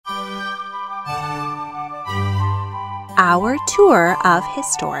our tour of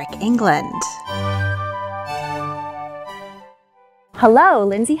historic England. Hello,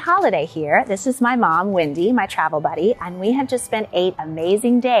 Lindsay Holiday here. This is my mom, Wendy, my travel buddy, and we have just spent 8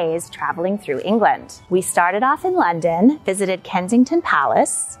 amazing days traveling through England. We started off in London, visited Kensington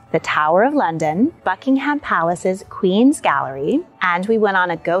Palace, the Tower of London, Buckingham Palace's Queen's Gallery, and we went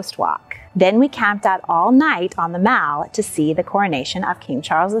on a ghost walk. Then we camped out all night on the Mall to see the coronation of King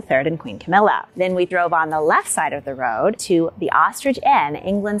Charles III and Queen Camilla. Then we drove on the left side of the road to the Ostrich Inn,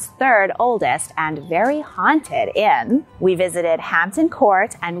 England's 3rd oldest and very haunted inn. We visited Hampton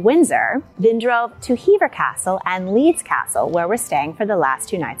Court and Windsor, then drove to Hever Castle and Leeds Castle, where we're staying for the last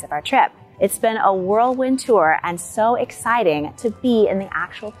 2 nights of our trip. It's been a whirlwind tour and so exciting to be in the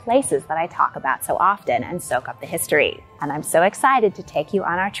actual places that I talk about so often and soak up the history. And I'm so excited to take you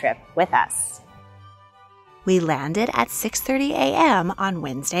on our trip with us. We landed at 6:30 a.m. on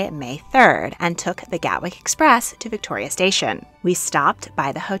Wednesday, May 3rd and took the Gatwick Express to Victoria Station. We stopped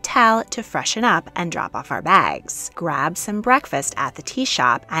by the hotel to freshen up and drop off our bags, grabbed some breakfast at the tea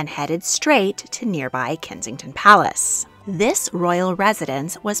shop, and headed straight to nearby Kensington Palace. This royal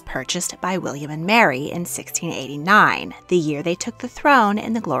residence was purchased by William and Mary in 1689, the year they took the throne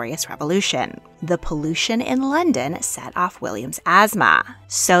in the Glorious Revolution. The pollution in London set off William's asthma,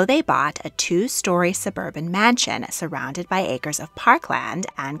 so they bought a 2-story suburban mansion surrounded by acres of parkland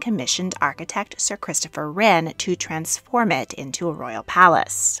and commissioned architect Sir Christopher Wren to transform it into a royal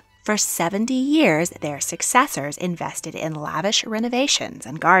palace. For 70 years, their successors invested in lavish renovations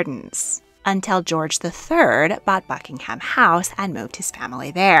and gardens, until George III bought Buckingham House and moved his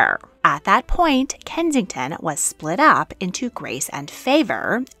family there. At that point, Kensington was split up into Grace and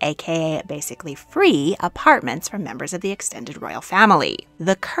Favour, aka basically free apartments for members of the extended royal family.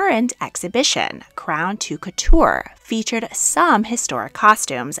 The current exhibition, Crown to Couture, featured some historic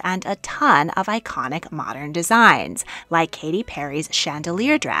costumes and a ton of iconic modern designs, like Katy Perry's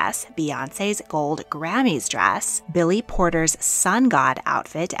chandelier dress, Beyoncé's gold Grammys dress, Billy Porter's sun god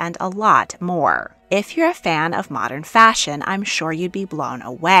outfit, and a lot more. If you're a fan of modern fashion, I'm sure you'd be blown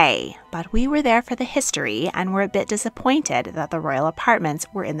away. But we were there for the history and were a bit disappointed that the royal apartments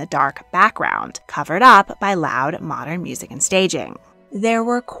were in the dark background, covered up by loud modern music and staging. There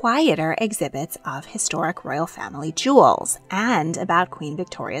were quieter exhibits of historic royal family jewels and about Queen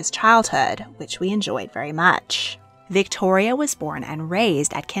Victoria's childhood, which we enjoyed very much. Victoria was born and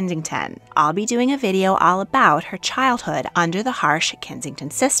raised at Kensington. I'll be doing a video all about her childhood under the harsh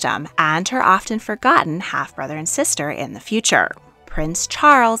Kensington system and her often forgotten half-brother and sister in the future. Prince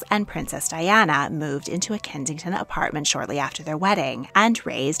Charles and Princess Diana moved into a Kensington apartment shortly after their wedding and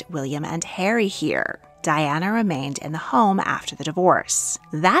raised William and Harry here. Diana remained in the home after the divorce.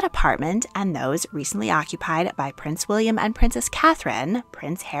 That apartment and those recently occupied by Prince William and Princess Catherine,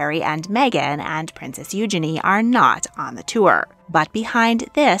 Prince Harry and Meghan, and Princess Eugenie are not on the tour, but behind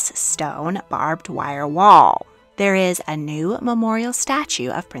this stone barbed wire wall, there is a new memorial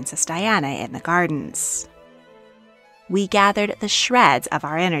statue of Princess Diana in the gardens. We gathered the shreds of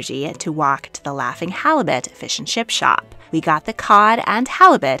our energy to walk to the Laughing Halibut fish and chip shop. We got the cod and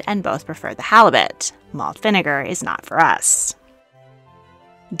halibut and both preferred the halibut. Malt vinegar is not for us.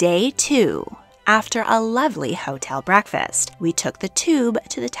 Day 2. After a lovely hotel breakfast, we took the tube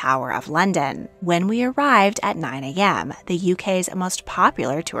to the Tower of London. When we arrived at 9 a.m., the UK's most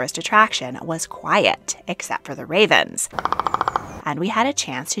popular tourist attraction was quiet, except for the ravens. And we had a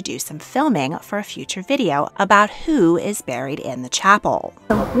chance to do some filming for a future video about who is buried in the chapel.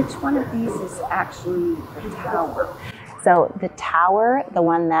 So which one of these is actually the tower? So the tower, the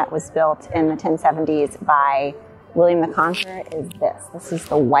one that was built in the 1070s by William the Conqueror, is this. This is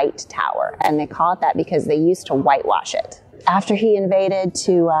the White Tower, and they call it that because they used to whitewash it. After he invaded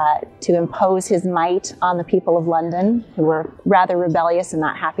to impose his might on the people of London, who were rather rebellious and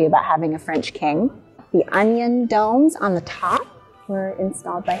not happy about having a French king, the onion domes on the top were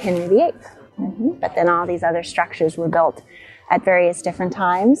installed by Henry VIII. But then all these other structures were built at various different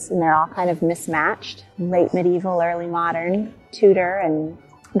times, and they're all kind of mismatched. Late medieval, early modern, Tudor, and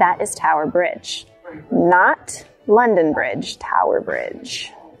that is Tower Bridge. Not London Bridge, Tower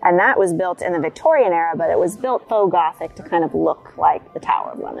Bridge. And that was built in the Victorian era, but it was built faux Gothic to kind of look like the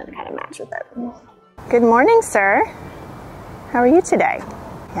Tower of London, to kind of match with it. Good morning, sir. How are you today?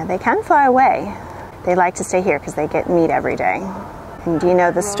 Yeah, they can fly away. They like to stay here because they get meat every day. And do you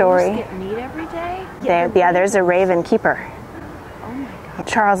know the story? Get meat every day? Yeah, there's a raven keeper. Oh my God.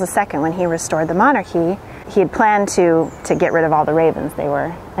 Charles II, when he restored the monarchy, he had planned to get rid of all the ravens. They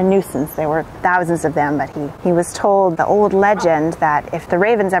were a nuisance. There were thousands of them, but he was told the old legend that if the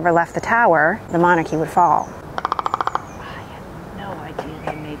ravens ever left the tower, the monarchy would fall. I had no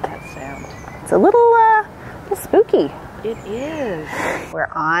idea they made that sound. It's a little spooky. It is.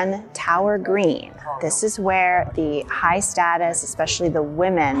 We're on Tower Green. This is where the high status, especially the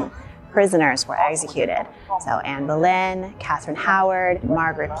women prisoners, were executed. So Anne Boleyn, Catherine Howard,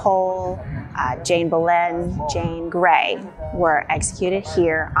 Margaret Pole, Jane Boleyn, Jane Grey were executed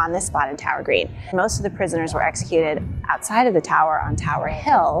here on this spot in Tower Green. Most of the prisoners were executed outside of the tower on Tower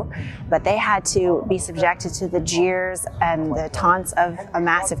Hill, but they had to be subjected to the jeers and the taunts of a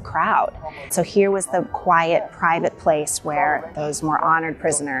massive crowd. So here was the quiet, private place where those more honored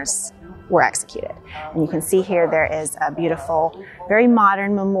prisoners were executed. And you can see here there is a beautiful, very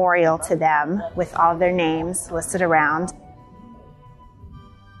modern memorial to them with all of their names listed around.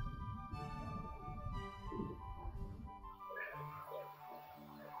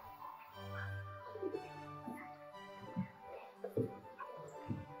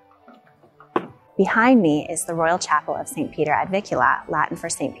 Behind me is the Royal Chapel of St. Peter ad Vicula, Latin for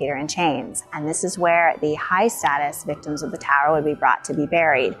St. Peter in Chains, and this is where the high-status victims of the tower would be brought to be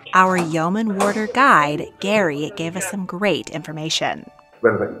buried. Our yeoman warder guide, Gary, gave us some great information.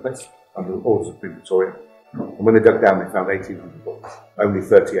 Renovated the place under the orders of Queen Victoria, and when they dug down they found 1,800 books. Only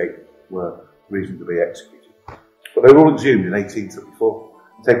 38 were reasoned to be executed. But they were all exhumed in 1874,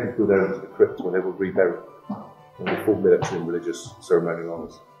 taken through there into the crypt where they were reburied in the full military and religious ceremonial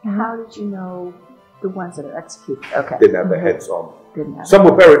honours. How did you know the ones that are executed? Okay. Didn't have their heads on. Some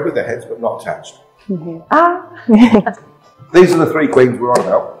were buried with their heads but not attached. These are the three queens we're on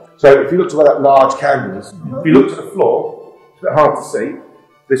about. So if you looked at that large canvas, if you looked at the floor, it's a bit hard to see.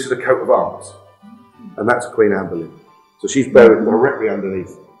 This is a coat of arms, and that's Queen Anne Boleyn. So she's buried directly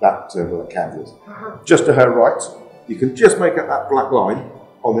underneath that canvas. Just to her right, you can just make out that black line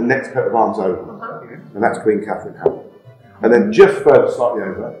on the next coat of arms over, and that's Queen Catherine Howard. And then just further slightly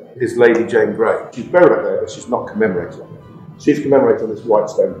over is Lady Jane Grey. She's buried up there, but she's not commemorated. She's commemorated on this white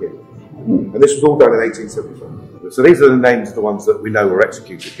stone here. And this was all done in 1875. So these are the names of the ones that we know were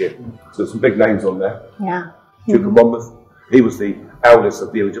executed here. So there's some big names on there. Yeah. Duke of Monmouth. He was the eldest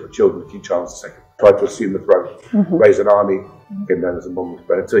of the illegitimate children of King Charles II. Tried to assume the throne, raised an army, came down as a Monmouth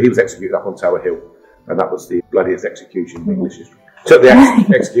brother. So he was executed up on Tower Hill. And that was the bloodiest execution in English history. Took the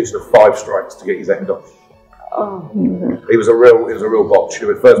execution of 5 strikes to get his head off. It was a real botch.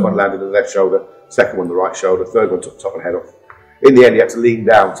 The first one landed on the left shoulder, second one the right shoulder, third one took the top and head off. In the end, he had to lean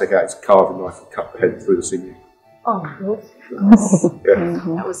down, take out his carving knife, and cut the head through the sinew.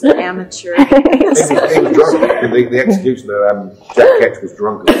 That was an amateur. He was drunk. The executioner, Jack Ketch, was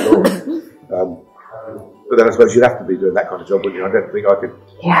drunk as well. But then I suppose you'd have to be doing that kind of job, wouldn't you? I don't think I could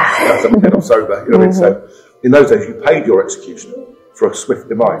cut someone's head off sober. You know what I mean? So in those days, you paid your executioner for a swift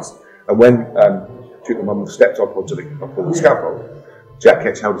demise, and when Duke of Monmouth stepped onto the scaffold, Jack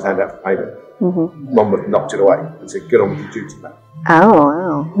Ketch held his hand out for payment. Monmouth knocked it away and said, "Get on with your duty, man."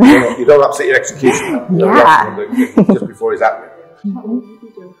 Oh, wow. You don't upset your executioner. Just before he's out there. What will you be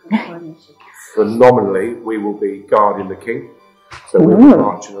doing for the coronation? Phenomenally, we will be guarding the king. So we'll be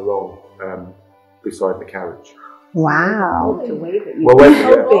marching along beside the carriage. Wow. To wave at you. Well,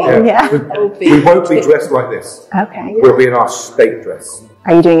 we won't be dressed like this. Okay. We'll be in our state dress.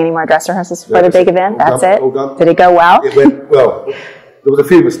 Are you doing any more dress rehearsals for the big event? That's done, it? all done. Did it go well? It went well. There was a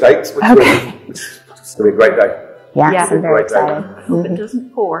few mistakes, but it's going to be a great day. Yeah, I'm very excited. Hope it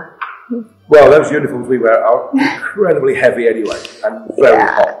doesn't pour. Well, those uniforms we wear are incredibly heavy anyway, and very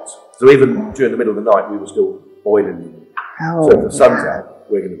hot. So even during the middle of the night, we were still boiling. So if the sun's out,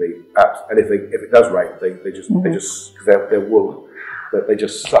 we're going to be out. And if it does rain, they just because they're wool, they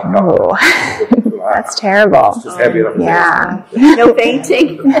just suck up. That's terrible. It's just heavy enough. Yeah. No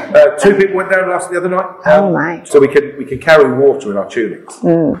fainting. 2 people went down the other night. Oh my. So we can carry water in our tunics.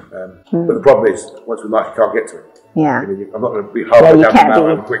 But the problem is, once we march, you can't get to it. Yeah. I mean, I'm not going to be halfway down the mountain and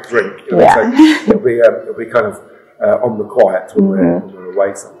have a quick drink. You know, so it'll be kind of on the quiet when we're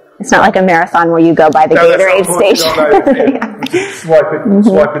away somewhere. It's not like a marathon where you go by the Gatorade station.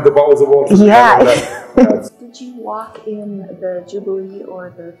 Swiping the bottles of water. Did you walk in the Jubilee or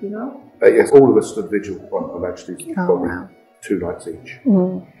the funeral? Yes, all of us stood vigil on Her Majesty's probably 2 nights each.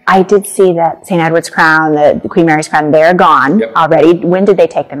 I did see that St. Edward's crown, the Queen Mary's crown, they're gone already. When did they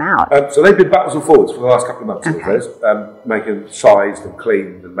take them out? So they've been backwards and forwards for the last couple of months, making sized and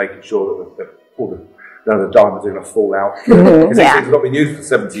cleaned and making sure that none of the diamonds are going to fall out. Because these things have not been used for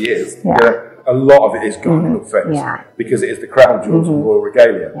 70 years. A lot of it is gone, in all fairness, because it is the crown jewels and royal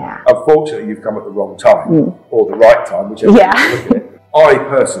regalia. Unfortunately, you've come at the wrong time, or the right time, whichever way you look at it. I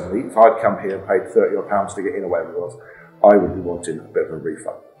personally, if I'd come here and paid £30 to get in or whatever it was, I would be wanting a bit of a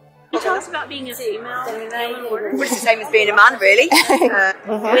refund. Tell us about being a female. Which is the same as being a man, really.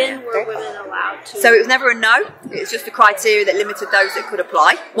 When were women allowed to? So it was never a no. It was just a criteria that limited those that could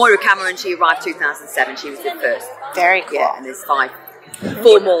apply. Moira Cameron, she arrived 2007. She was the first. Very cool. Yeah, and there's 4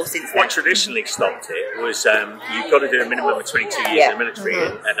 more since then. What traditionally stopped it was you've got to do a minimum of 22 years in the military,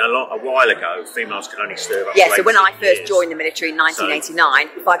 and a while ago, females could only serve up to so when I 18 first years. joined the military in 1989,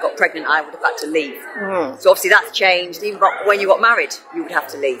 if I got pregnant, I would have had to leave. So obviously that's changed. Even when you got married, you would have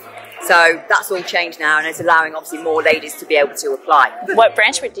to leave. So that's all changed now, and it's allowing obviously more ladies to be able to apply. What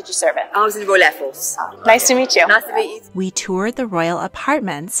branch did you serve in? I was in the Royal Air Force. Nice to meet you. Nice to meet you. We toured the royal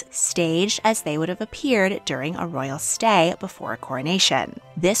apartments, staged as they would have appeared during a royal stay before a coronation.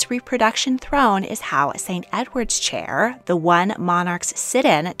 This reproduction throne is how St. Edward's chair, the one monarchs sit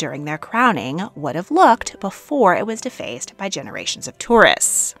in during their crowning, would have looked before it was defaced by generations of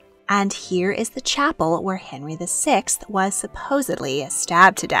tourists. And here is the chapel where Henry VI was supposedly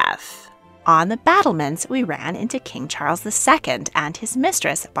stabbed to death. On the battlements, we ran into King Charles II and his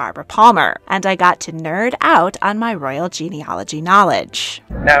mistress, Barbara Palmer, and I got to nerd out on my royal genealogy knowledge.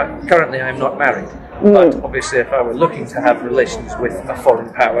 Now, currently I'm not married, but obviously if I were looking to have relations with a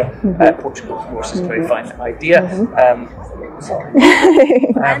foreign power, Portugal, of course, is a very fine idea. I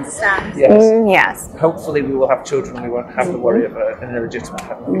understand. Yes. Hopefully we will have children, we won't have to worry of an illegitimate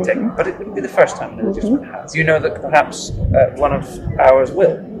family being taken, but it wouldn't be the first time an illegitimate has. You know that perhaps one of ours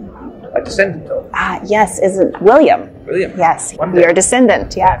will. A descendant of. Yes, isn't William? William. Yes, One day. your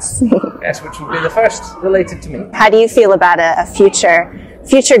descendant, yes. Yes, which will be the first related to me. How do you feel about a future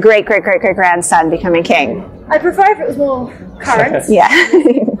great-great-great-great-grandson becoming king? I'd prefer if it was more current, Yeah.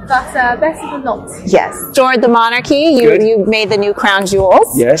 but better than not. Yes. Restored the monarchy. You made the new crown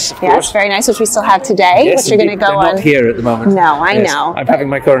jewels. Yes, of Yes, course. very nice, which we still have today, Yes, which you're going to indeed. go They're on. not here at the moment. No, I know. I'm having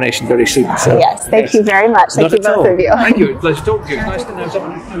my coronation very soon. So. Yes, thank you very much. Thank Not you at both all. of you. Thank you. Pleasure talking to you. Nice to know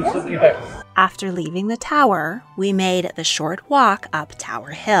something about. After leaving the tower, we made the short walk up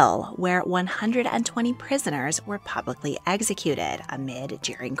Tower Hill, where 120 prisoners were publicly executed amid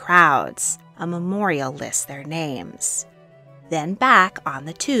jeering crowds. A memorial lists their names. Then back on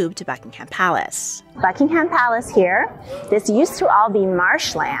the tube to Buckingham Palace. Buckingham Palace here. This used to all be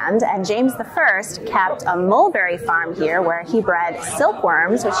marshland, and James I kept a mulberry farm here where he bred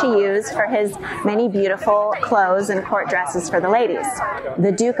silkworms, which he used for his many beautiful clothes and court dresses for the ladies.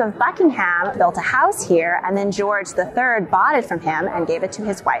 The Duke of Buckingham built a house here, and then George III bought it from him and gave it to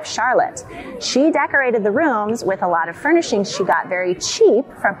his wife Charlotte. She decorated the rooms with a lot of furnishings she got very cheap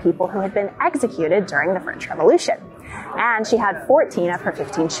from people who had been executed during the French Revolution. And she had 14 of her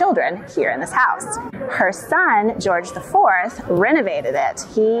 15 children here in this house. Her son, George IV, renovated it.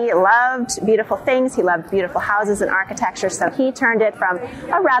 He loved beautiful things. He loved beautiful houses and architecture, so he turned it from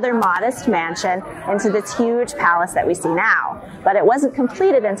a rather modest mansion into this huge palace that we see now. But it wasn't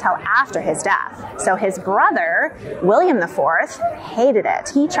completed until after his death. So his brother, William IV, hated it.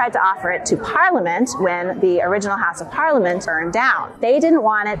 He tried to offer it to Parliament when the original House of Parliament burned down. They didn't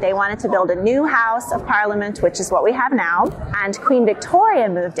want it. They wanted to build a new House of Parliament, which is what we have now. And Queen Victoria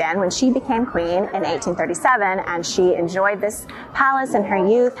moved in when she became queen in 1837, and she enjoyed this palace in her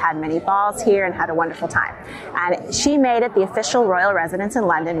youth, had many balls here, and had a wonderful time. And she made it the official royal residence in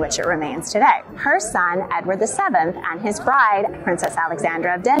London, which it remains today. Her son, Edward VII, and his bride, Princess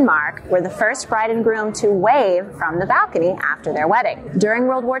Alexandra of Denmark, were the first bride and groom to wave from the balcony after their wedding. During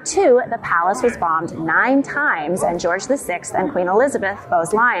World War II, the palace was bombed 9 times, and George VI and Queen Elizabeth,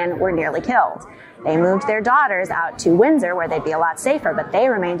 Beau's Lion, were nearly killed. They moved their daughters out to Windsor, where they'd be a lot safer, but they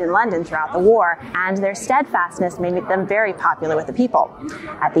remained in London throughout the war, and their steadfastness made them very popular with the people.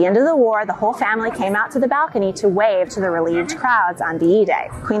 At the end of the war, the whole family came out to the balcony to wave to the relieved crowds on VE Day.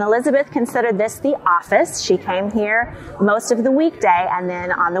 Queen Elizabeth considered this the office. She came here most of the weekday, and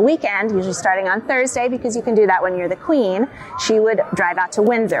then on the weekend, usually starting on Thursday, because you can do that when you're the queen, she would drive out to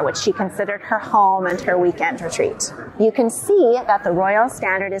Windsor, which she considered her home and her weekend retreat. You can see that the royal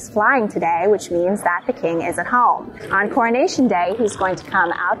standard is flying today, which means that the king is at home. On Coronation Day, he's going to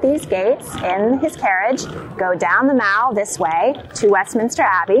come out these gates in his carriage, go down the Mall this way to Westminster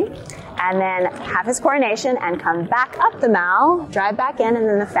Abbey, and then have his coronation and come back up the Mall, drive back in, and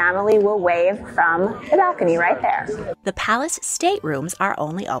then the family will wave from the balcony right there. The palace staterooms are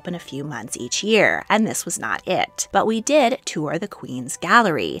only open a few months each year, and this was not it. But we did tour the Queen's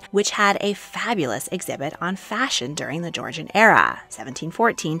Gallery, which had a fabulous exhibit on fashion during the Georgian era,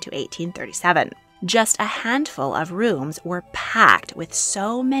 1714 to 1837. Just a handful of rooms were packed with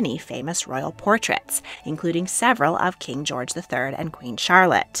so many famous royal portraits, including several of King George III and Queen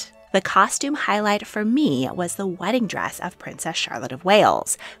Charlotte. The costume highlight for me was the wedding dress of Princess Charlotte of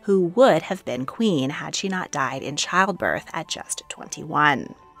Wales, who would have been queen had she not died in childbirth at just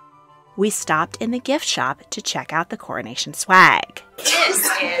 21. We stopped in the gift shop to check out the coronation swag. This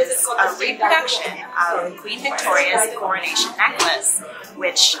is a reproduction of Queen Victoria's coronation necklace,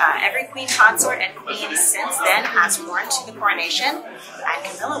 which every queen consort and queen since then has worn to the coronation, and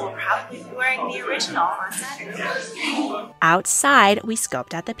Camilla will probably be wearing the original on Saturday. Outside, we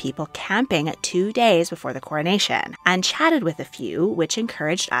scoped out the people camping 2 days before the coronation and chatted with a few, which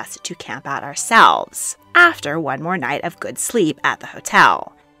encouraged us to camp out ourselves after one more night of good sleep at the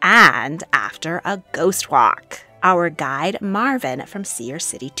hotel and after a ghost walk. Our guide, Marvin from Seer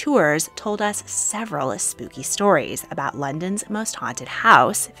City Tours, told us several spooky stories about London's most haunted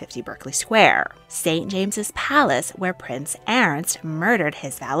house, 50 Berkeley Square, St. James's Palace, where Prince Ernst murdered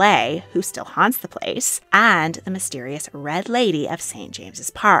his valet, who still haunts the place, and the mysterious Red Lady of St. James's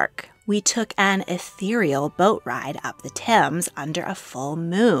Park. We took an ethereal boat ride up the Thames under a full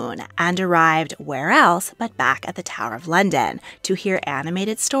moon and arrived where else but back at the Tower of London to hear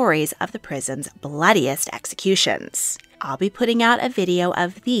animated stories of the prison's bloodiest executions. I'll be putting out a video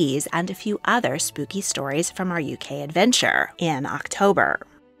of these and a few other spooky stories from our UK adventure in October.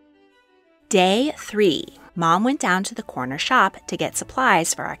 Day 3. Mom went down to the corner shop to get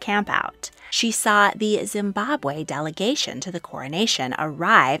supplies for our campout. She saw the Zimbabwe delegation to the coronation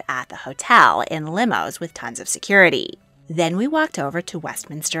arrive at the hotel in limos with tons of security. Then we walked over to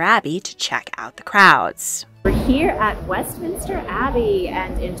Westminster Abbey to check out the crowds. We're here at Westminster Abbey,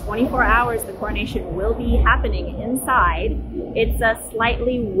 and in 24 hours the coronation will be happening inside. It's a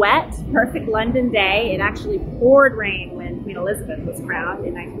slightly wet, perfect London day. It actually poured rain when Queen Elizabeth was crowned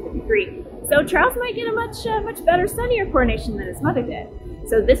in 1953. So Charles might get a much better, sunnier coronation than his mother did.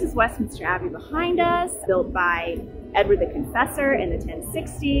 So this is Westminster Abbey behind us, built by Edward the Confessor in the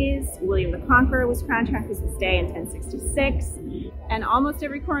 1060s. William the Conqueror was crowned on Christmas Day in 1066. And almost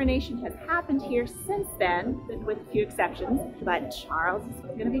every coronation has happened here since then, with a few exceptions. But Charles is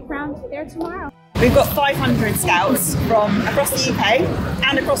going to be crowned there tomorrow. We've got 500 scouts from across the UK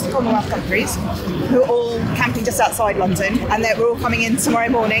and across the Commonwealth countries who are all camping just outside London, and we're all coming in tomorrow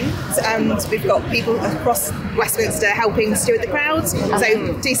morning, and we've got people across Westminster helping steward the crowds.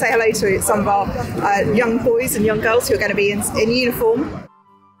 So do say hello to some of our young boys and young girls who are going to be in uniform.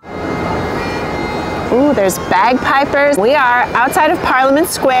 Ooh, there's bagpipers. We are outside of Parliament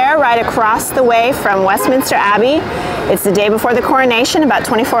Square, right across the way from Westminster Abbey. It's the day before the coronation, about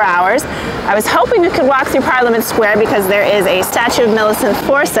 24 hours. I was hoping we could walk through Parliament Square because there is a statue of Millicent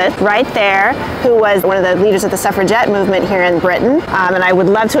Forsyth right there, who was one of the leaders of the suffragette movement here in Britain. And I would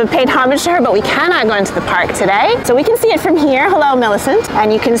love to have paid homage to her, but we cannot go into the park today. So we can see it from here. Hello, Millicent.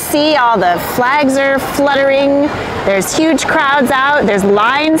 And you can see all the flags are fluttering. There's huge crowds out. There's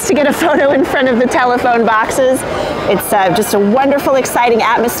lines to get a photo in front of the telephone boxes. It's just a wonderful, exciting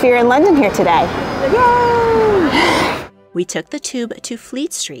atmosphere in London here today. Yay! We took the tube to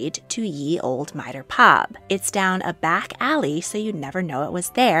Fleet Street to Ye Olde Mitre Pub. It's down a back alley, so you'd never know it was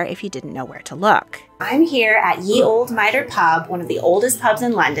there if you didn't know where to look. I'm here at Ye Olde Mitre Pub, one of the oldest pubs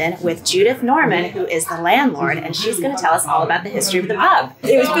in London, with Judith Norman, who is the landlord, and she's going to tell us all about the history of the pub.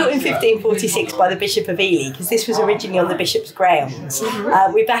 It was built in 1546 by the Bishop of Ely, because this was originally on the Bishop's grounds.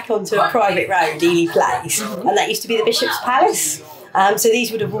 We're back onto a private road, Ely Place, and that used to be the Bishop's Palace. So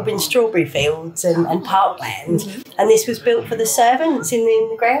these would have all been strawberry fields and parkland, and this was built for the servants in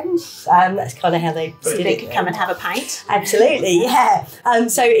the grounds. That's kind of how they did it. They could come and have a pint? Absolutely, yeah.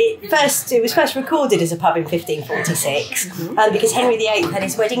 So it was first recorded as a pub in 1546 because Henry VIII had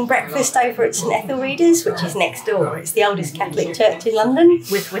his wedding breakfast over at St Ethelreda's, which is next door. It's the oldest Catholic church in London.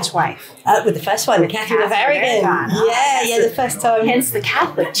 With which wife? With the first one, Catherine of Aragon. Yeah, the first time. Hence the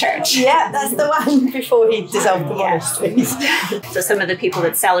Catholic Church. Yeah, that's the one before he dissolved the monasteries. So some of the people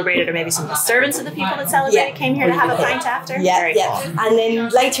that celebrated, or maybe some of the servants of the people that celebrated, came here to have a pint after? Yeah, Cool. And then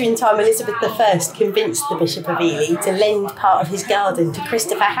later in time, Elizabeth I convinced the Bishop of Ely to lend part of his garden to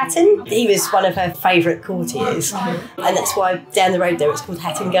Christopher Hatton. He was one of her favourite courtiers, and that's why down the road there it's called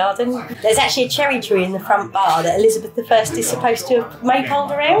Hatton Garden. There's actually a cherry tree in the front bar that Elizabeth I is supposed to have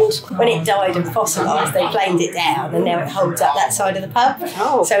maypoled around. When it died and fossilised, they planed it down, and now it holds up that side of the pub.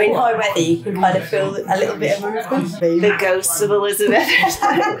 Oh, so in high weather, you can kind of feel a little bit of movement. The ghosts of Elizabeth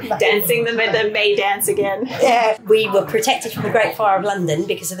dancing the May dance again. Yeah, we were protected from the Great Fire of London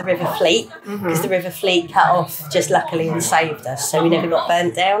because of the River Fleet, because the River Fleet cut off just luckily and saved us, so we never got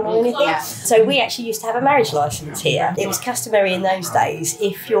burnt down or anything. Yeah. So we actually used to have a marriage licence here. It was customary in those days,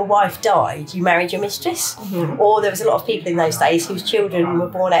 if your wife died, you married your mistress, or there was a lot of people in those days whose children were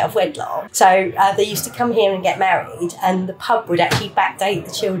born out of wedlock. So they used to come here and get married, and the pub would actually backdate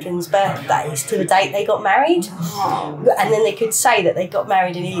the children's birthdays to the date they got married, and then they could say that they got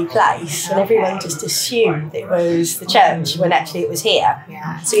married in Ely Place, and everyone just assumed it was the church when actually it was here.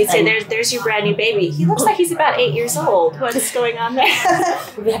 Yeah. So you'd say, there's your brand new baby. He looks like he's about 8 years old. What's going on there?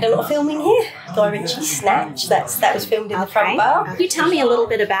 We had a lot of filming here. Guy Ritchie's Snatch, that was filmed in the front bar. Can you tell me a little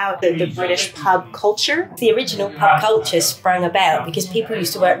bit about the British pub culture? The original pub culture sprang about because people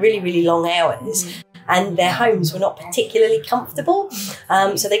used to work really, really long hours. And their homes were not particularly comfortable.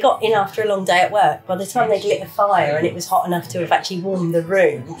 So they got in after a long day at work. By the time they'd lit a fire and it was hot enough to have actually warmed the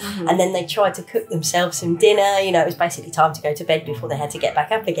room, and then they tried to cook themselves some dinner, you know, it was basically time to go to bed before they had to get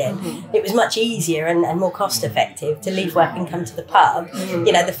back up again. It was much easier and more cost effective to leave work and come to the pub.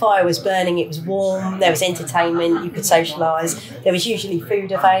 You know, the fire was burning, it was warm, there was entertainment, you could socialise, there was usually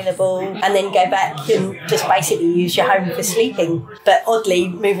food available, and then go back and just basically use your home for sleeping. But oddly,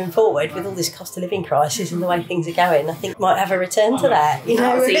 moving forward, with all this cost of living crisis and the way things are going, I think might have a return to that. You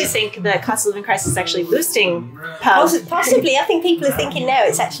know, so you think the cost of living crisis is actually boosting pubs? Possibly. I think people are thinking now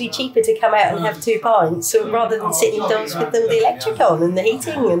it's actually cheaper to come out and have 2 pints rather than sitting indoors with all the electric on and the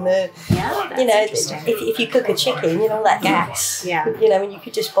heating and the, you know, if you cook a chicken, you know, all that gas. Yeah. You know, and you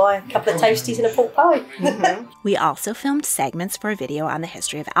could just buy a couple of toasties and a pork pie. We also filmed segments for a video on the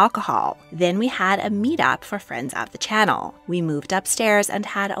history of alcohol. Then we had a meetup for friends of the channel. We moved upstairs and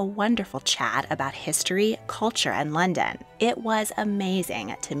had a wonderful chat about history, culture, and London. It was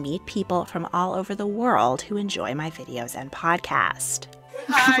amazing to meet people from all over the world who enjoy my videos and podcast.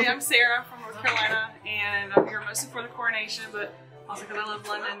 Hi, I'm Sarah from North Carolina, and I'm here mostly for the coronation, but also because I love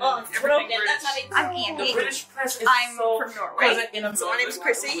London and everything British. I'm Andy. I'm from Norway. So my name is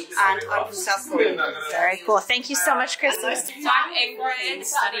Chrissy, and I'm from South Korea. Very cool. Thank you so much, Christy. So I'm Ingrid,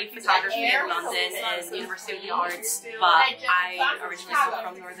 studied photography in London and University of the Arts, but I originally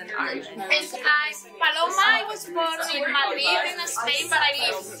from Northern Ireland. I'm Paloma. I was born in Madrid in Spain, but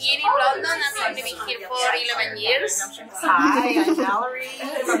I live here in London and I've been living here for 11 years. Hi, I'm Valerie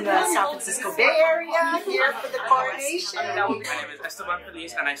from the San Francisco Bay Area, here for the coronation. My name is Esteban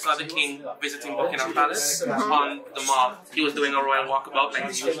Feliz, and I saw the king visiting Buckingham Palace on the Mall. He was doing a royal walkabout like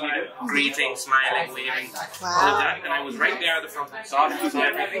he usually do, greeting, smiling, waving, all of that, and I was right there at the front. I saw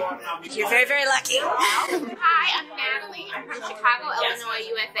everything. You're very, very lucky. Hi, I'm Natalie. I'm from Chicago, Illinois,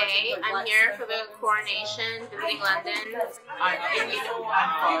 USA. I'm here for the coronation, visiting London. I'm Amy.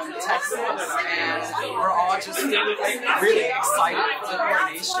 I'm from Texas, and we're all just really excited for the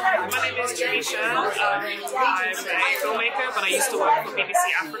coronation. My name is Teresa. I'm a filmmaker, but I used to work for BBC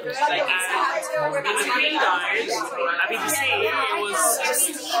Africa. And when the Queen died at BBC, it was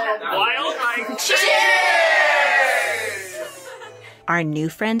just wild. Like, cheers! Our new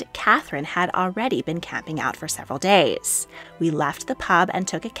friend Catherine had already been camping out for several days. We left the pub and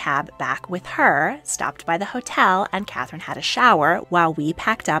took a cab back with her, stopped by the hotel, and Catherine had a shower while we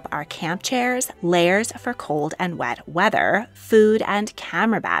packed up our camp chairs, layers for cold and wet weather, food, and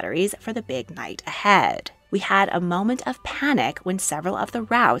camera batteries for the big night ahead. We had a moment of panic when several of the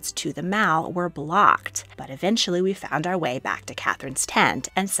routes to the Mall were blocked, but eventually we found our way back to Catherine's tent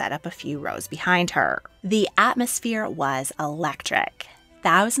and set up a few rows behind her. The atmosphere was electric.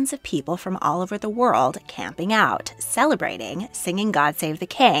 Thousands of people from all over the world camping out, celebrating, singing God Save the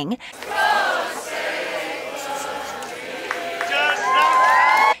King,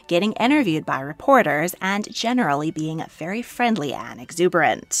 getting interviewed by reporters, and generally being very friendly and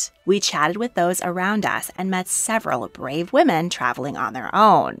exuberant. We chatted with those around us and met several brave women traveling on their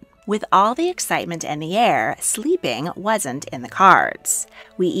own. With all the excitement in the air, sleeping wasn't in the cards.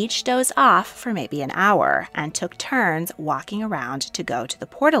 We each dozed off for maybe an hour and took turns walking around to go to the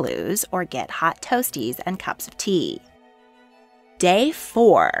portaloos or get hot toasties and cups of tea. Day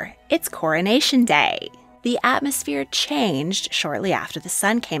 4. It's Coronation Day. The atmosphere changed shortly after the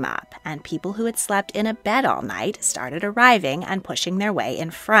sun came up, and people who had slept in a bed all night started arriving and pushing their way in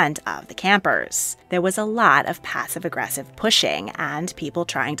front of the campers. There was a lot of passive-aggressive pushing and people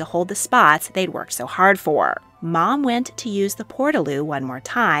trying to hold the spots they'd worked so hard for. Mom went to use the portaloo one more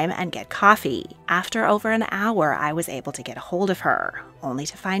time and get coffee. After over an hour, I was able to get a hold of her, only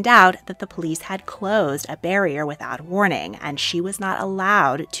to find out that the police had closed a barrier without warning and she was not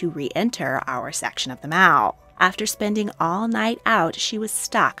allowed to re-enter our section of the Mall. After spending all night out, she was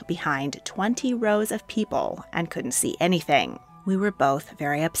stuck behind 20 rows of people and couldn't see anything. We were both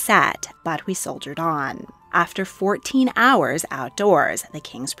very upset, but we soldiered on. After 14 hours outdoors, the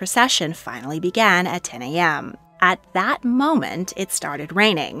King's procession finally began at 10 a.m. At that moment, it started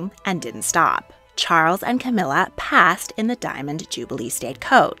raining and didn't stop. Charles and Camilla passed in the Diamond Jubilee State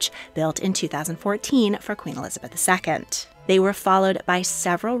Coach, built in 2014 for Queen Elizabeth II. They were followed by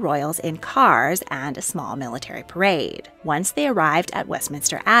several royals in cars and a small military parade. Once they arrived at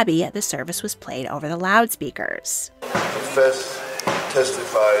Westminster Abbey, the service was played over the loudspeakers. Confess,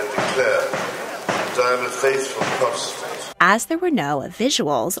 testify, and declare that I am a faithful Protestant. As there were no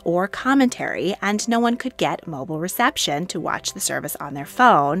visuals or commentary and no one could get mobile reception to watch the service on their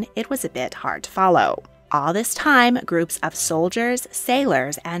phone, it was a bit hard to follow. All this time, groups of soldiers,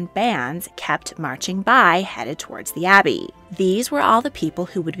 sailors, and bands kept marching by, headed towards the Abbey. These were all the people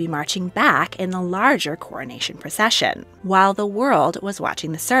who would be marching back in the larger coronation procession. While the world was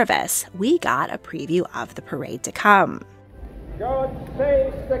watching the service, we got a preview of the parade to come. God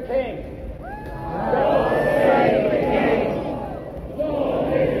save the King! God save the King!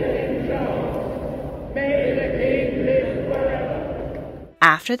 May the King live forever!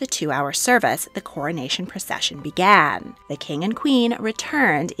 After the 2-hour service, the coronation procession began. The King and Queen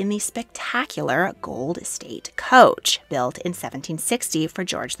returned in the spectacular gold state coach, built in 1760 for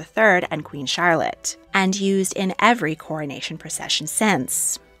George III and Queen Charlotte, and used in every coronation procession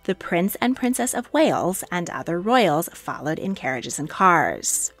since. The Prince and Princess of Wales and other royals followed in carriages and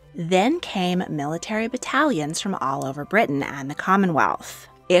cars. Then came military battalions from all over Britain and the Commonwealth.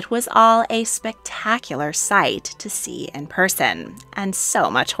 It was all a spectacular sight to see in person, and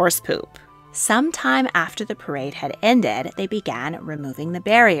so much horse poop. Sometime after the parade had ended, they began removing the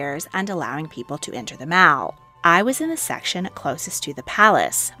barriers and allowing people to enter the Mall. I was in the section closest to the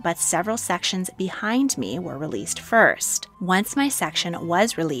palace, but several sections behind me were released first. Once my section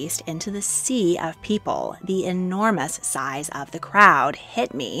was released into the sea of people, the enormous size of the crowd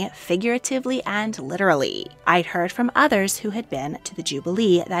hit me figuratively and literally. I'd heard from others who had been to the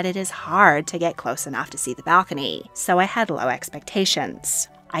Jubilee that it is hard to get close enough to see the balcony, so I had low expectations.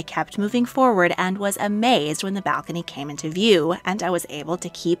 I kept moving forward and was amazed when the balcony came into view and I was able to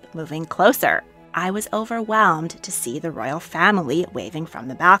keep moving closer. I was overwhelmed to see the royal family waving from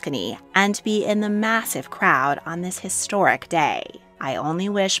the balcony and be in the massive crowd on this historic day. I only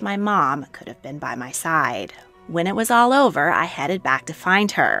wish my mom could have been by my side. When it was all over, I headed back to find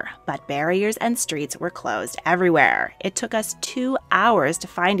her, but barriers and streets were closed everywhere. It took us 2 hours to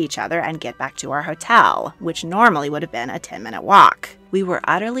find each other and get back to our hotel, which normally would have been a 10-minute walk. We were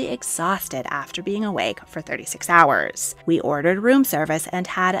utterly exhausted after being awake for 36 hours. We ordered room service and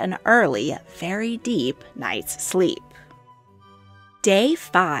had an early, very deep night's sleep. Day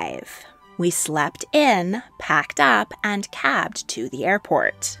 5. We slept in, packed up, and cabbed to the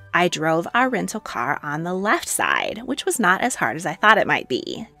airport. I drove our rental car on the left side, which was not as hard as I thought it might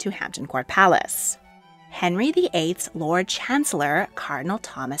be, to Hampton Court Palace. Henry VIII's Lord Chancellor, Cardinal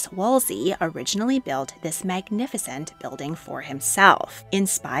Thomas Wolsey, originally built this magnificent building for himself,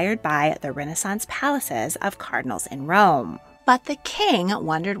 inspired by the Renaissance palaces of cardinals in Rome. But the king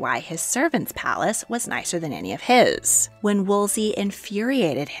wondered why his servant's palace was nicer than any of his. When Wolsey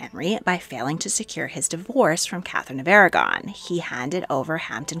infuriated Henry by failing to secure his divorce from Catherine of Aragon, he handed over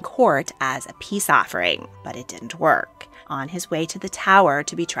Hampton Court as a peace offering, but it didn't work. On his way to the Tower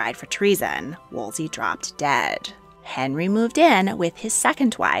to be tried for treason, Wolsey dropped dead. Henry moved in with his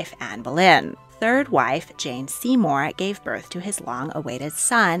second wife, Anne Boleyn. Third wife, Jane Seymour, gave birth to his long-awaited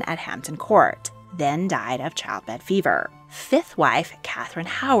son at Hampton Court, then died of childbed fever. Fifth wife, Catherine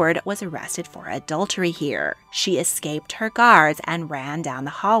Howard, was arrested for adultery here. She escaped her guards and ran down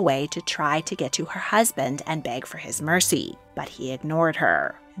the hallway to try to get to her husband and beg for his mercy, but he ignored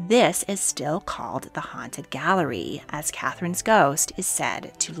her. This is still called the Haunted Gallery, as Catherine's ghost is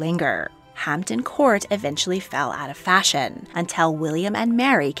said to linger. Hampton Court eventually fell out of fashion until William and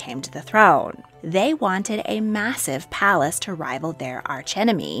Mary came to the throne. They wanted a massive palace to rival their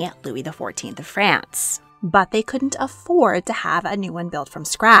archenemy, Louis XIV of France. But they couldn't afford to have a new one built from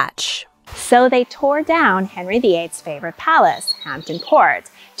scratch. So they tore down Henry VIII's favorite palace, Hampton Court,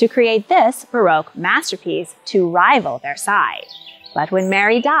 to create this Baroque masterpiece to rival Versailles. But when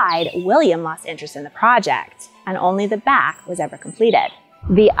Mary died, William lost interest in the project, and only the back was ever completed.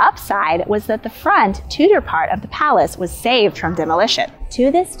 The upside was that the front Tudor part of the palace was saved from demolition.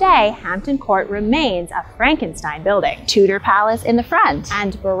 To this day, Hampton Court remains a Frankenstein building. Tudor palace in the front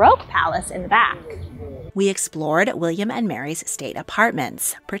and Baroque palace in the back. We explored William and Mary's state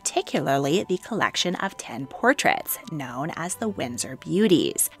apartments, particularly the collection of 10 portraits known as the Windsor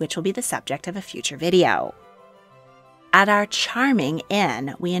Beauties, which will be the subject of a future video. At our charming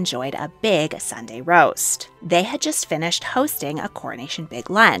inn, we enjoyed a big Sunday roast. They had just finished hosting a coronation big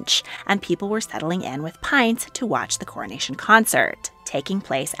lunch, and people were settling in with pints to watch the coronation concert, taking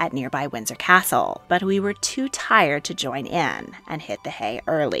place at nearby Windsor Castle, but we were too tired to join in and hit the hay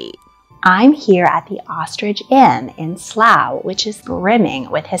early. I'm here at the Ostrich Inn in Slough, which is brimming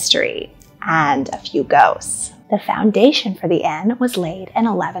with history and a few ghosts. The foundation for the inn was laid in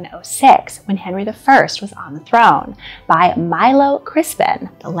 1106 when Henry I was on the throne by Milo Crispin,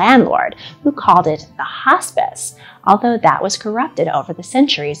 the landlord, who called it the Hospice, although that was corrupted over the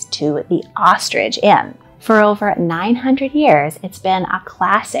centuries to the Ostrich Inn. For over 900 years, it's been a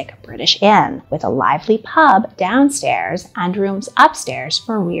classic British inn with a lively pub downstairs and rooms upstairs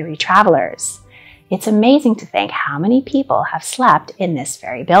for weary travelers. It's amazing to think how many people have slept in this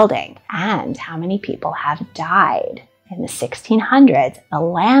very building and how many people have died. In the 1600s, the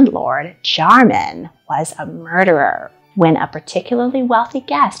landlord, Jarman, was a murderer. When a particularly wealthy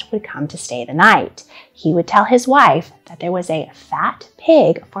guest would come to stay the night, he would tell his wife that there was a fat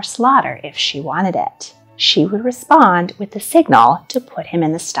pig for slaughter if she wanted it. She would respond with the signal to put him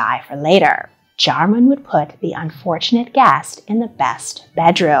in the sty for later. Jarman would put the unfortunate guest in the best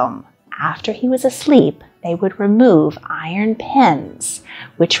bedroom. After he was asleep, they would remove iron pins,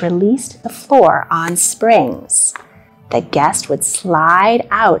 which released the floor on springs. The guest would slide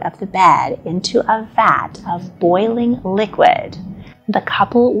out of the bed into a vat of boiling liquid. The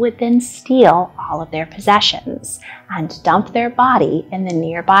couple would then steal all of their possessions and dump their body in the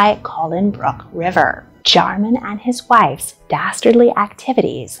nearby Cullen Brook River. Jarman and his wife's dastardly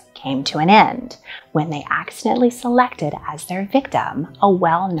activities came to an end when they accidentally selected as their victim a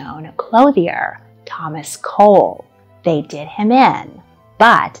well-known clothier, Thomas Cole. They did him in,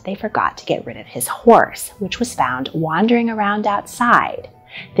 but they forgot to get rid of his horse, which was found wandering around outside.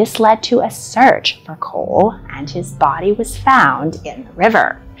 This led to a search for Cole, and his body was found in the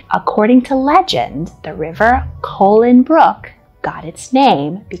river. According to legend, the river Cullen Brook got its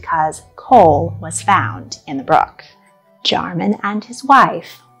name because Cole was found in the brook. Jarman and his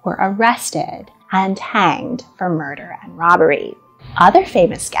wife were arrested and hanged for murder and robbery. Other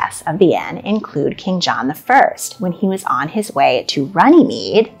famous guests of the inn include King John I when he was on his way to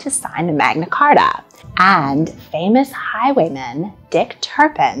Runnymede to sign the Magna Carta, and famous highwayman Dick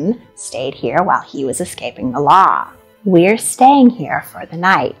Turpin stayed here while he was escaping the law. We're staying here for the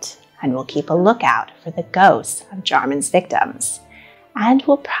night, and we'll keep a lookout for the ghosts of Jarman's victims, and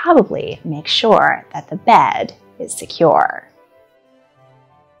we'll probably make sure that the bed is secure.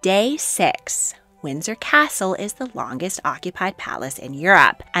 Day 6. Windsor Castle is the longest occupied palace in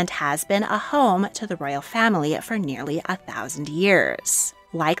Europe and has been a home to the royal family for nearly 1,000 years.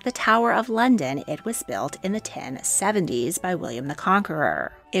 Like the Tower of London, it was built in the 1070s by William the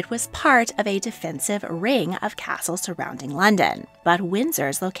Conqueror. It was part of a defensive ring of castles surrounding London, but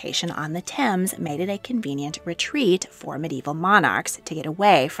Windsor's location on the Thames made it a convenient retreat for medieval monarchs to get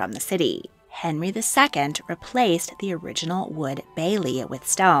away from the city. Henry II replaced the original wood bailey with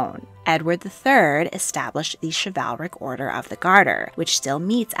stone. Edward III established the Chivalric Order of the Garter, which still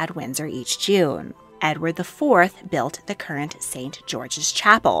meets at Windsor each June. Edward IV built the current St. George's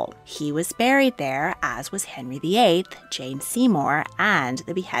Chapel. He was buried there, as was Henry VIII, Jane Seymour, and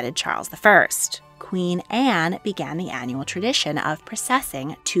the beheaded Charles I. Queen Anne began the annual tradition of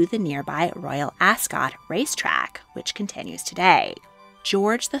processing to the nearby Royal Ascot racetrack, which continues today.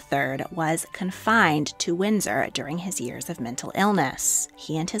 George III was confined to Windsor during his years of mental illness.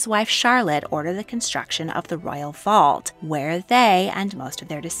 He and his wife Charlotte ordered the construction of the Royal Vault, where they and most of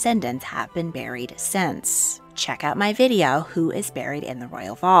their descendants have been buried since. Check out my video, Who is Buried in the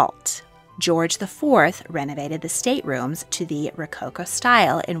Royal Vault. George IV renovated the staterooms to the Rococo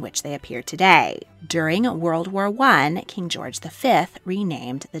style in which they appear today. During World War I, King George V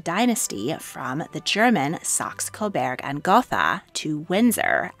renamed the dynasty from the German Saxe-Coburg and Gotha to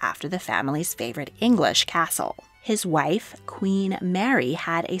Windsor after the family's favorite English castle. His wife, Queen Mary,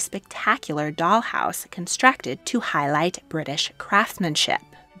 had a spectacular dollhouse constructed to highlight British craftsmanship.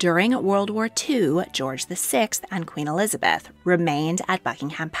 During World War II, George VI and Queen Elizabeth remained at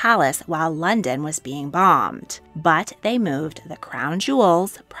Buckingham Palace while London was being bombed, but they moved the crown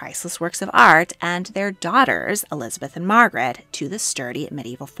jewels, priceless works of art, and their daughters, Elizabeth and Margaret, to the sturdy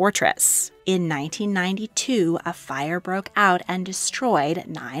medieval fortress. In 1992, a fire broke out and destroyed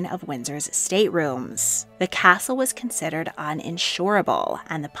 9 of Windsor's staterooms. The castle was considered uninsurable,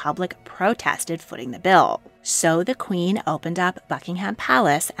 and the public protested footing the bill. So the Queen opened up Buckingham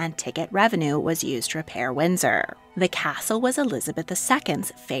Palace, and ticket revenue was used to repair Windsor. The castle was Elizabeth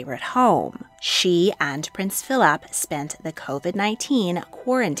II's favorite home. She and Prince Philip spent the COVID-19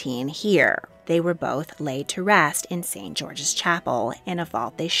 quarantine here. They were both laid to rest in St. George's Chapel, in a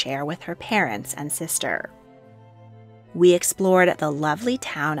vault they share with her parents and sister. We explored the lovely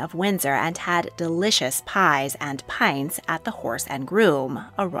town of Windsor and had delicious pies and pints at the Horse and Groom,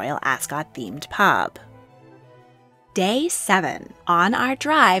 a Royal Ascot-themed pub. Day 7. On our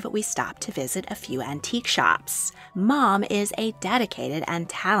drive, we stopped to visit a few antique shops. Mom is a dedicated and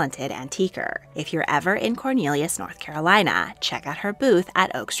talented antiquer. If you're ever in Cornelius, North Carolina, check out her booth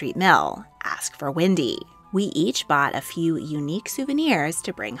at Oak Street Mill. Ask for Wendy. We each bought a few unique souvenirs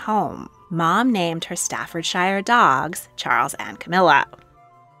to bring home. Mom named her Staffordshire dogs Charles and Camilla.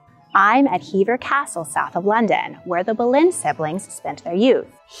 I'm at Hever Castle, south of London, where the Boleyn siblings spent their youth.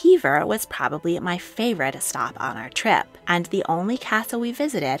 Hever was probably my favorite stop on our trip, and the only castle we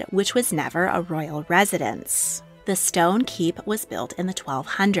visited which was never a royal residence. The stone keep was built in the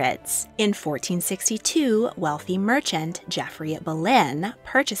 1200s. In 1462, wealthy merchant Geoffrey Boleyn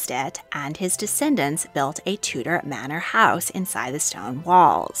purchased it, and his descendants built a Tudor manor house inside the stone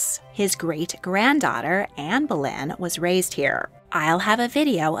walls. His great-granddaughter, Anne Boleyn, was raised here. I'll have a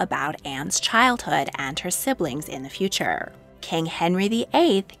video about Anne's childhood and her siblings in the future. King Henry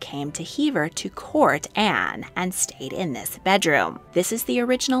VIII came to Hever to court Anne and stayed in this bedroom. This is the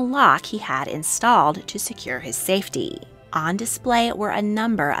original lock he had installed to secure his safety. On display were a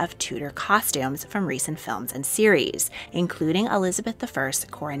number of Tudor costumes from recent films and series, including Elizabeth I's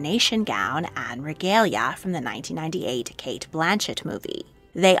coronation gown and regalia from the 1998 Cate Blanchett movie.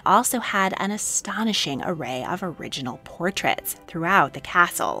 They also had an astonishing array of original portraits throughout the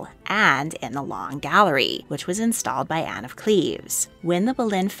castle and in the Long Gallery, which was installed by Anne of Cleves. When the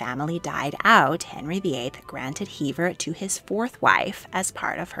Boleyn family died out, Henry VIII granted Hever to his fourth wife as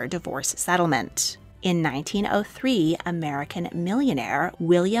part of her divorce settlement. In 1903, American millionaire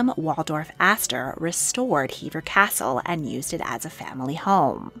William Waldorf Astor restored Hever Castle and used it as a family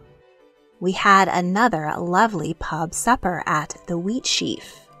home. We had another lovely pub supper at the Wheatsheaf,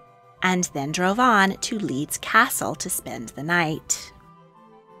 and then drove on to Leeds Castle to spend the night.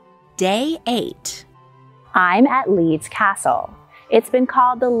 Day 8. I'm at Leeds Castle. It's been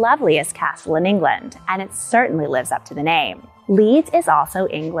called the loveliest castle in England, and it certainly lives up to the name. Leeds is also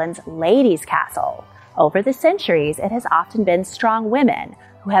England's ladies' castle. Over the centuries, it has often been strong women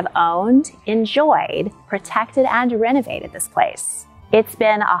who have owned, enjoyed, protected, and renovated this place. It's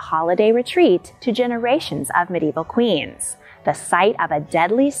been a holiday retreat to generations of medieval queens, the site of a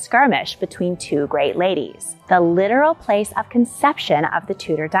deadly skirmish between two great ladies, the literal place of conception of the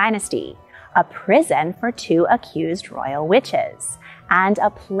Tudor dynasty, a prison for two accused royal witches, and a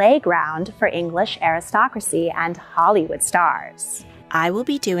playground for English aristocracy and Hollywood stars. I will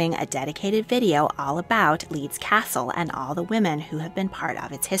be doing a dedicated video all about Leeds Castle and all the women who have been part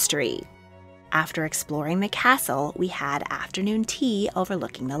of its history. After exploring the castle, we had afternoon tea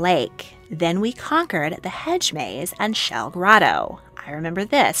overlooking the lake. Then we conquered the hedge maze and Shell Grotto. I remember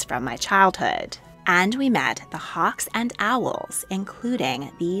this from my childhood. And we met the hawks and owls,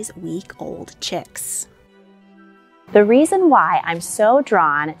 including these week-old chicks. The reason why I'm so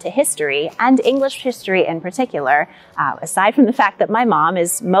drawn to history, and English history in particular, aside from the fact that my mom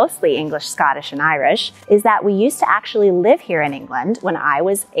is mostly English, Scottish, and Irish, is that we used to actually live here in England when I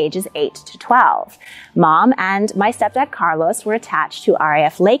was ages 8 to 12. Mom and my stepdad Carlos were attached to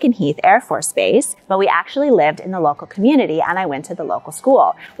RAF Lakenheath Air Force Base, but we actually lived in the local community, and I went to the local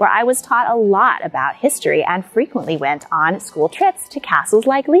school, where I was taught a lot about history and frequently went on school trips to castles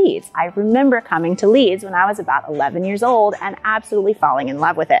like Leeds. I remember coming to Leeds when I was about 11 years old and absolutely falling in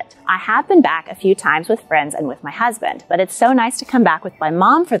love with it. I have been back a few times with friends and with my husband, but it's so nice to come back with my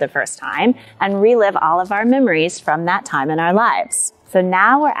mom for the first time and relive all of our memories from that time in our lives. So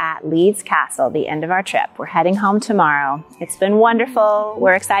now we're at Leeds Castle, the end of our trip. We're heading home tomorrow. It's been wonderful.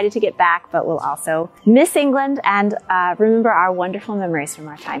 We're excited to get back, but we'll also miss England and remember our wonderful memories from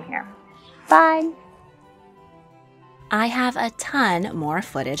our time here. Bye. I have a ton more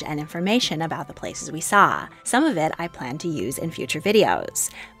footage and information about the places we saw. Some of it I plan to use in future videos,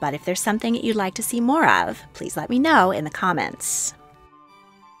 but if there's something you'd like to see more of, please let me know in the comments.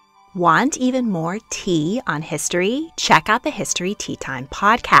 Want even more tea on history? Check out the History Tea Time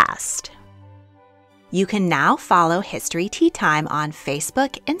podcast. You can now follow History Tea Time on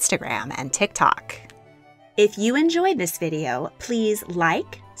Facebook, Instagram, and TikTok. If you enjoyed this video, please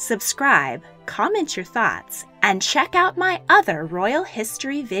like, subscribe, comment your thoughts, and check out my other royal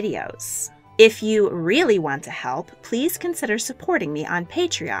history videos. If you really want to help, please consider supporting me on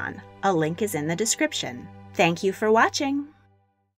Patreon. A link is in the description. Thank you for watching.